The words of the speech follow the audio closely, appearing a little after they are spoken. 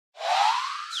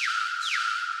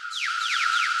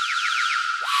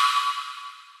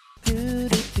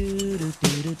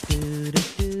Scare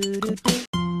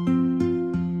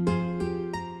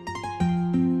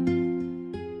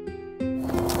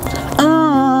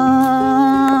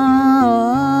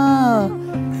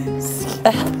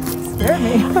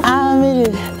me. I'm in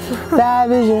it. Bad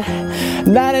bitch.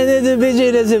 Not another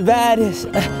bitch that's the baddest.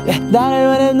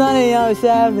 Not none of y'all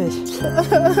savage.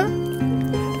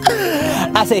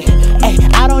 I say, hey,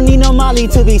 I don't need no Molly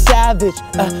to be savage.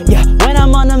 Yeah, when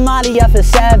I'm on the Molly, I feel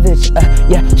savage.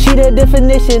 Yeah, she the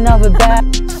definition of a bad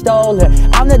stole her.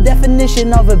 I'm the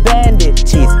definition of a bandit.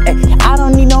 Jeez, hey, I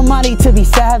don't need no Molly to be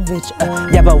savage.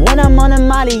 Yeah, but when I'm on the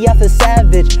Molly, I feel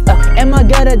savage. Am I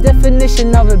got a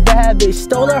definition of a bad bitch?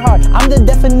 Stole her heart. I'm the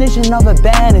definition of a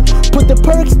bandit. Put the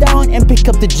perks down and pick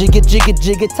up the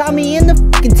jigger. Tommy in the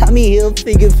fucking Tommy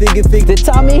Hilfiger. The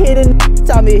Tommy hidden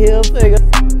Tommy Hilfiger.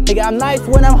 I'm nice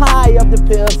when I'm high off the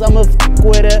pills, I'ma f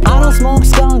with her. I don't smoke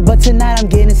skunk, but tonight I'm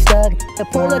getting stuck. I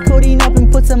pour the codeine up and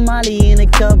put some Molly in a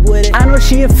cup with it. I know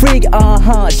she a freak,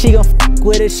 she gon' f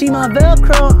with it. She my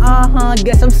Velcro,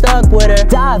 guess I'm stuck with her.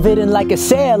 Dive in like a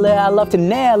sailor, I love to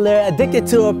nail her. Addicted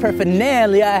to her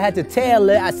paraphernalia, I had to tell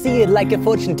her. I see it like a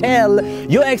fortune teller.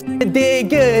 Your ex did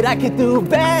good, I could do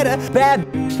better. Bad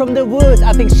bitch from the woods,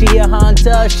 I think she a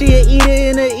hunter. She a eater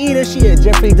in a eater, she a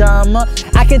Jeffrey Dahmer.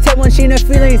 I can tell when she in her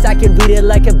feelings, I can read it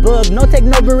like a book. No take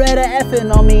no Beretta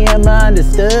effing on me, am I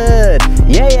understood?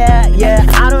 Yeah,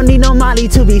 I don't need no Molly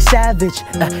to be savage.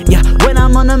 Yeah, when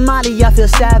I'm on the Molly, I feel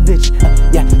savage.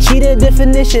 Yeah, she the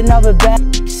definition of a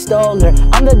bad stole her.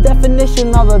 I'm the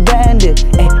definition of a bandit.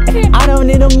 I don't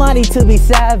need no Molly to be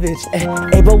savage.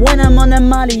 But when I'm on the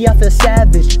Molly, I feel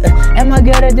savage. Am I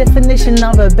got a definition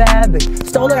of a bad bitch?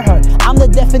 Stole her heart. I'm the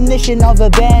definition of a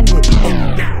bandit.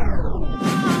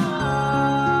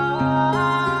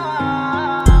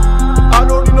 I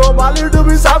don't need no Molly to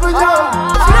be savage.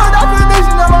 She the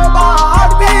definition of a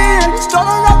bad bitch. Stole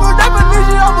her up the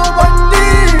definition of a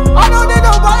bandit. I don't need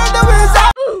no Molly to be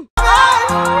savage.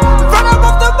 Run up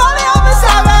off the Molly, I'm a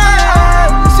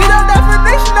savage. She the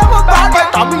definition of a bad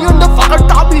bitch. Tommy in the fucking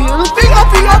Tommy Hill.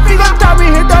 Finger, Tommy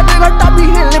hit that nigga, Tommy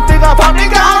Hill. Finger,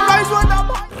 nice one.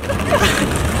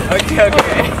 Okay.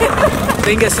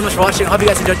 Thank you guys so much for watching. I hope you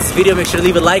guys enjoyed this video. Make sure to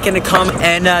leave a like and a comment.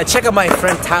 And check out my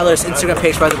friend Tyler's Instagram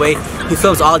page, by the way. He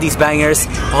films all these bangers.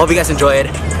 I hope you guys enjoyed.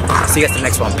 See you guys in the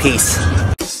next one. Peace.